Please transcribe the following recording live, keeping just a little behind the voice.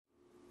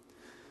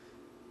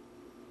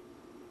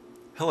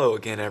Hello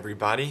again,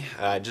 everybody.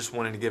 I just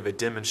wanted to give a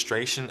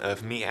demonstration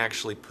of me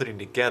actually putting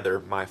together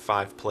my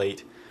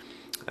 5-plate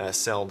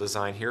cell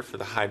design here for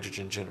the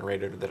hydrogen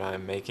generator that I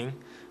am making.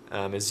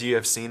 As you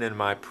have seen in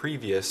my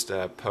previous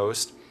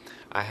post,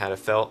 I had a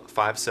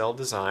 5-cell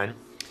design,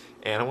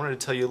 and I wanted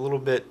to tell you a little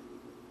bit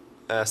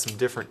some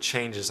different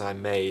changes I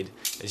made.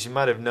 As you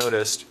might have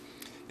noticed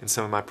in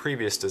some of my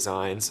previous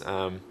designs,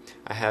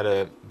 I had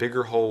a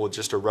bigger hole with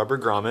just a rubber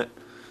grommet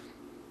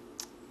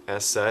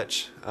as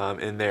such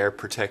in there,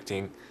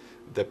 protecting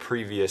the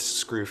previous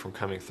screw from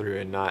coming through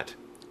and not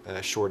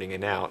shorting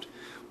it out.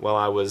 While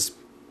I was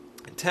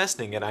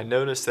testing it, I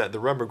noticed that the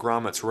rubber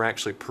grommets were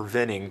actually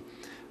preventing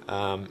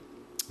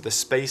the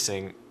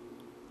spacing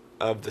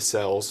of the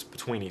cells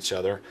between each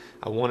other.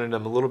 I wanted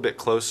them a little bit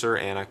closer,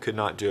 and I could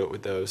not do it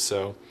with those,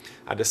 so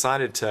I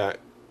decided to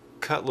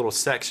cut little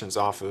sections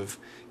off of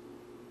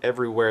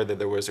everywhere that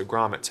there was a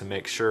grommet to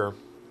make sure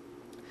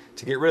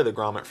to get rid of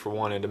the grommet for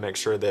one, and to make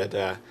sure that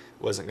it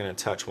wasn't going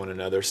to touch one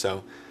another.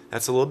 So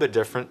that's a little bit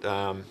different.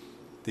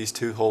 These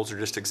two holes are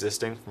just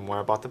existing from where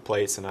I bought the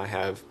plates, and I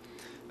have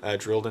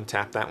drilled and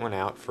tapped that one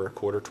out for a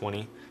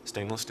 1/4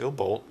 stainless steel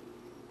bolt.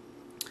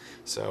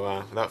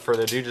 So without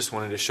further ado, just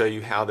wanted to show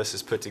you how this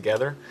is put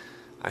together.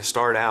 I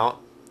start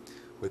out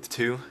with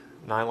 2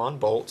 nylon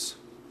bolts.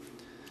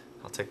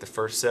 I'll take the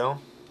first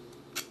cell,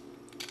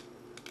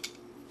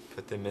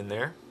 put them in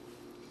there,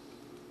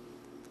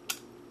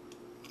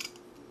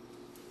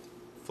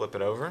 flip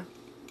it over,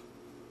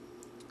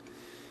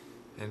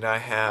 and I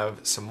have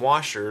some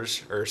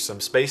washers, or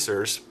some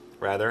spacers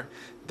rather,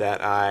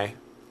 that I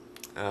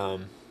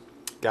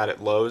got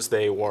at Lowe's.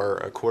 They were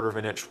a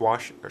 1/4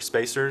 inch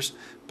spacers,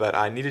 but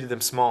I needed them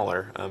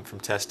smaller from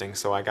testing,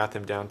 so I got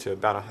them down to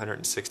about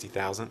 160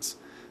 thousandths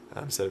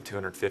instead of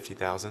 250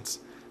 thousandths,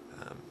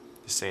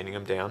 just sanding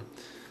them down.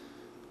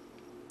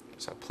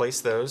 So I place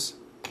those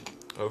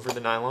over the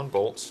nylon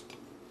bolts.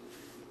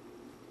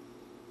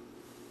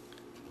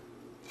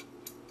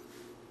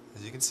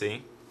 As you can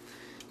see,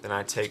 then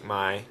I take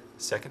my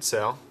second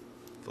cell,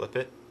 flip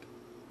it,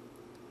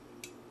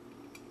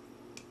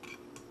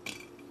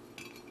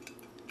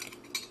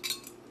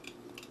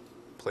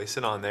 place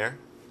it on there,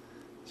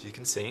 as you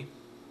can see.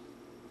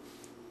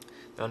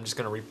 Now I'm just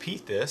going to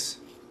repeat this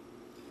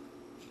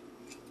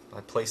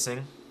by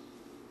placing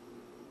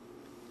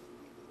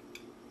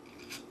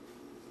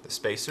the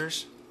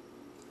spacers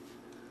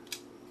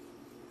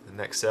in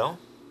the next cell.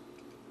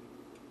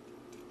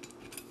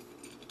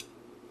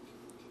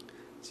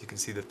 You can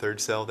see the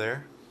third cell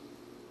there.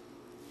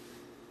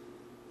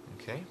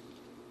 Okay.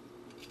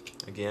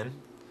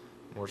 Again,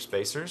 more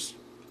spacers.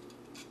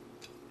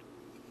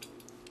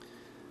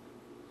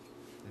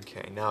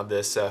 Okay, now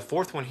this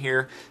fourth one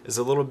here is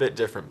a little bit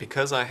different.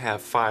 Because I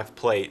have 5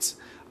 plates,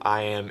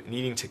 I am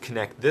needing to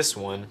connect this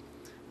one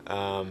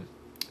to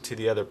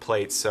the other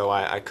plates. So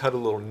I cut a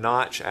little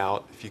notch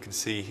out, if you can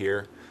see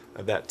here,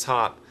 of that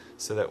top,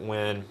 so that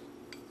when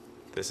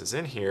this is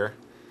in here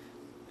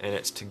and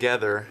it's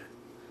together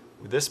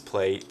with this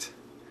plate,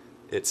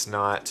 it's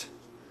not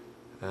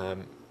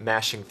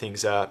mashing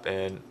things up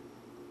and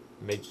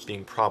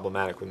being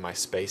problematic with my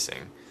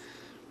spacing.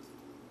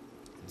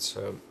 And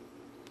so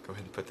go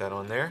ahead and put that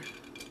on there.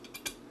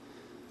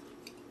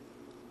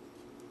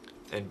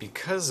 And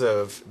because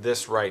of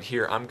this right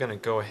here, I'm going to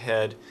go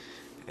ahead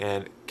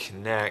and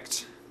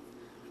connect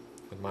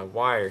with my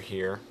wire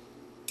here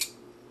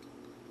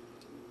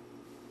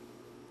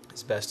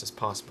as best as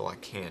possible I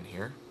can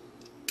here.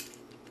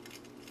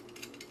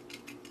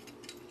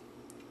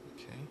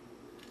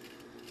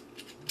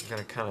 I'm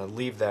going to kind of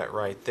leave that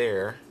right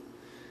there.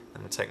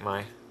 I'm going to take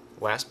my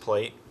last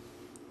plate,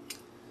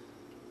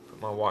 put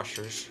my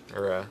washers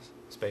or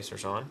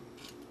spacers on,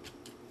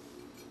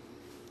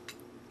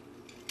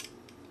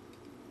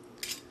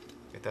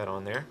 get that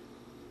on there,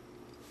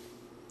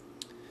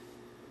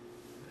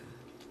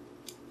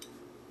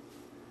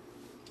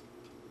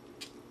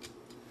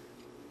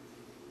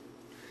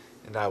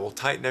 and I will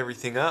tighten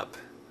everything up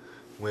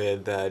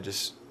with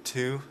just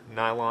 2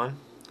 nylon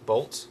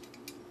bolts.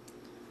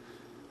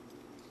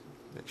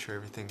 Make sure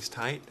everything's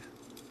tight.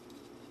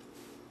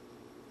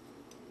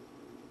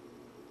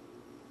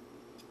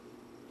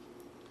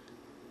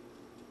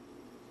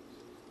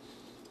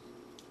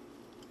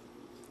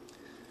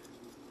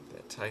 Get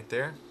that tight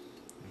there.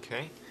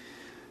 Okay.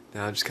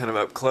 Now just kind of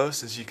up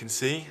close, as you can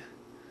see.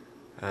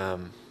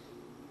 Over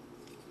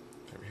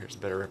here's a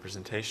better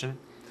representation.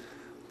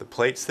 The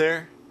plates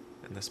there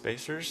and the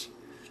spacers.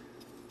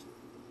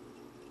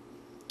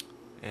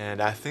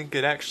 And I think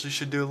it actually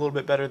should do a little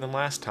bit better than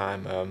last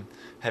time.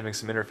 Having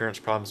some interference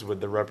problems with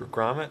the rubber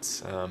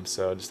grommets,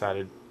 so I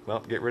decided, well,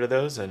 get rid of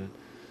those and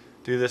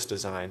do this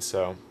design.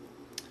 So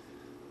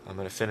I'm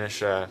going to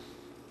finish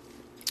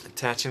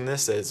attaching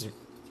this. As you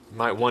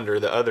might wonder,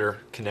 the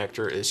other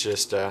connector is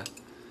just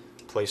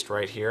placed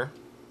right here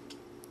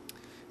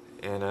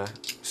and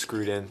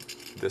screwed in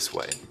this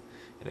way,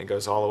 and it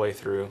goes all the way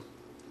through,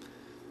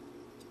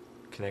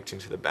 connecting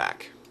to the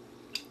back.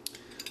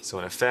 So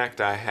in effect,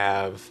 I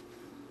have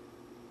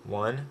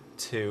 1,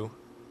 2,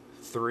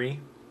 3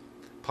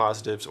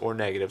 positives or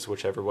negatives,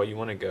 whichever way you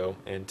want to go,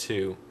 and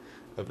 2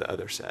 of the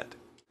other set.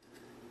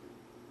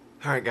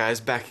 Alright guys,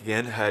 back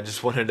again. I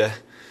just wanted to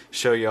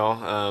show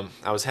y'all,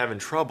 I was having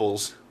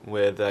troubles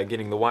with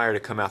getting the wire to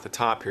come out the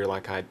top here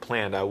like I had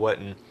planned. I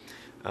wasn't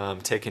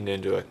taking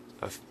into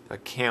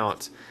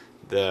account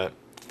the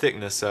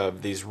thickness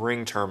of these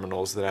ring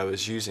terminals that I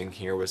was using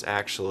here was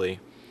actually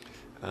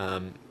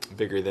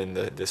bigger than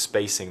the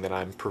spacing that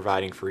I'm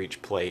providing for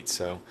each plate.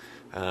 So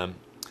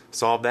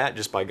solved that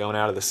just by going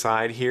out of the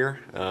side here.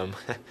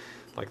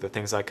 Like the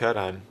things I cut,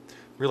 I'm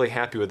really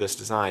happy with this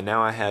design.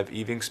 Now I have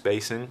even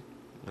spacing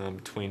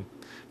between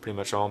pretty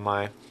much all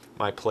my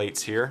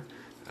plates here.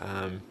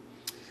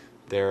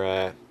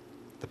 The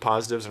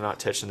positives are not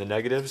touching the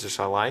negatives, which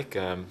I like.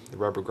 The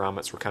rubber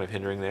grommets were kind of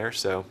hindering there,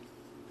 so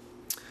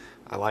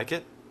I like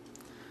it.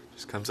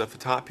 Just comes up the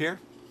top here.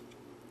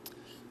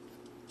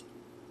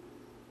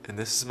 And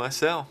this is my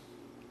cell.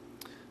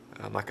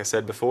 Like I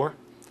said before,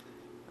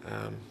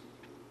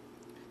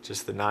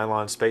 just the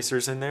nylon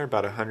spacers in there,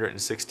 about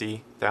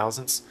 160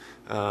 thousandths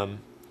of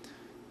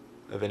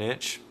an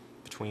inch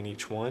between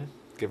each one,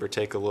 give or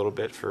take a little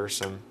bit for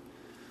some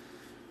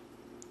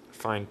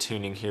fine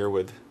tuning here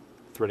with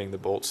threading the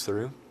bolts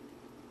through.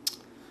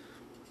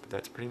 But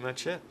that's pretty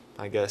much it.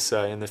 I guess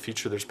in the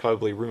future there's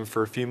probably room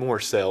for a few more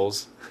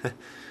cells,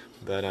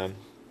 but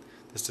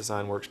this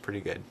design works pretty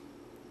good.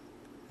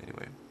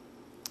 Anyway,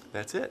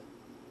 that's it.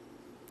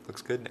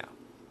 Looks good now.